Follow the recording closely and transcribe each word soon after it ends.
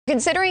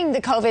Considering the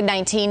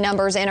COVID-19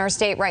 numbers in our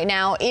state right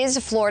now, is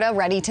Florida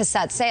ready to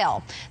set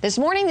sail? This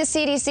morning, the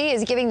CDC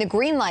is giving the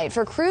green light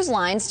for cruise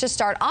lines to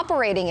start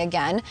operating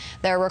again.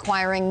 They're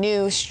requiring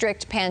new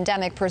strict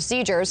pandemic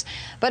procedures.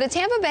 But a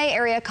Tampa Bay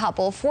area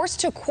couple forced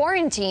to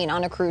quarantine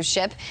on a cruise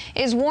ship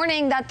is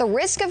warning that the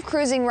risk of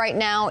cruising right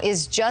now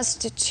is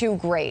just too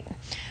great.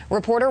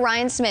 Reporter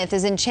Ryan Smith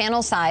is in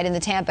Channelside in the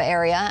Tampa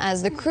area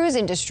as the cruise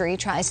industry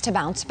tries to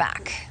bounce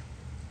back.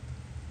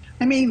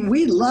 I mean,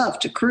 we love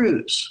to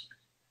cruise,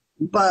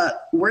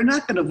 but we're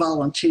not going to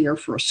volunteer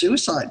for a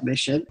suicide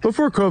mission.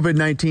 Before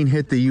COVID-19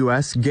 hit the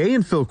U.S., Gay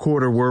and Phil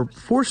Corder were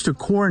forced to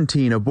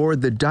quarantine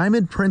aboard the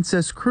Diamond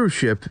Princess cruise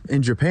ship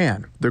in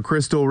Japan. The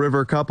Crystal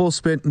River couple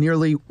spent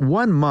nearly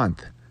 1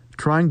 month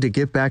trying to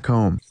get back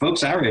home.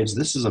 Folks our age,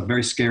 this is a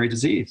very scary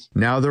disease.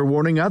 Now they're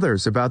warning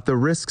others about the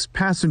risks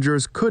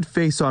passengers could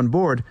face on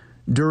board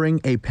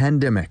during a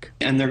pandemic.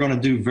 And they're going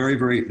to do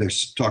they're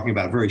talking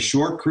about very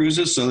short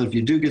cruises, so that if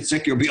you do get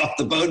sick, you'll be off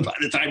the boat by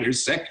the time you're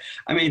sick.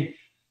 I mean,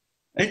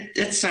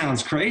 it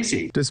sounds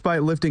crazy.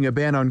 Despite lifting a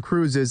ban on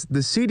cruises,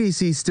 the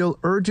CDC still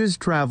urges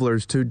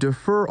travelers to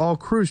defer all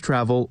cruise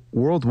travel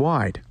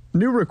worldwide.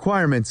 New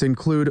requirements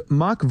include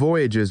mock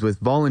voyages with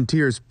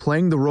volunteers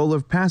playing the role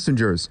of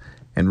passengers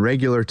and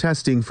regular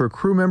testing for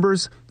crew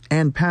members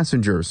and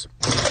passengers.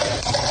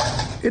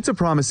 It's a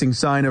promising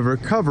sign of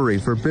recovery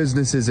for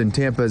businesses in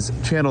Tampa's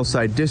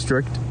Channelside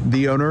district.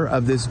 The owner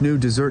of this new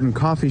dessert and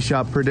coffee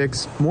shop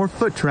predicts more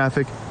foot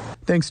traffic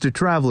thanks to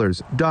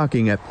travelers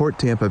docking at Port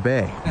Tampa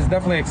Bay. It's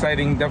definitely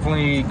exciting,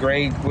 definitely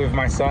great with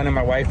my son and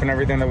my wife and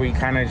everything, that we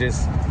kind of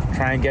just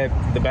try and get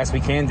the best we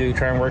can do,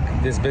 try and work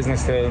this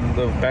business to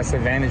the best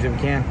advantage that we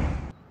can.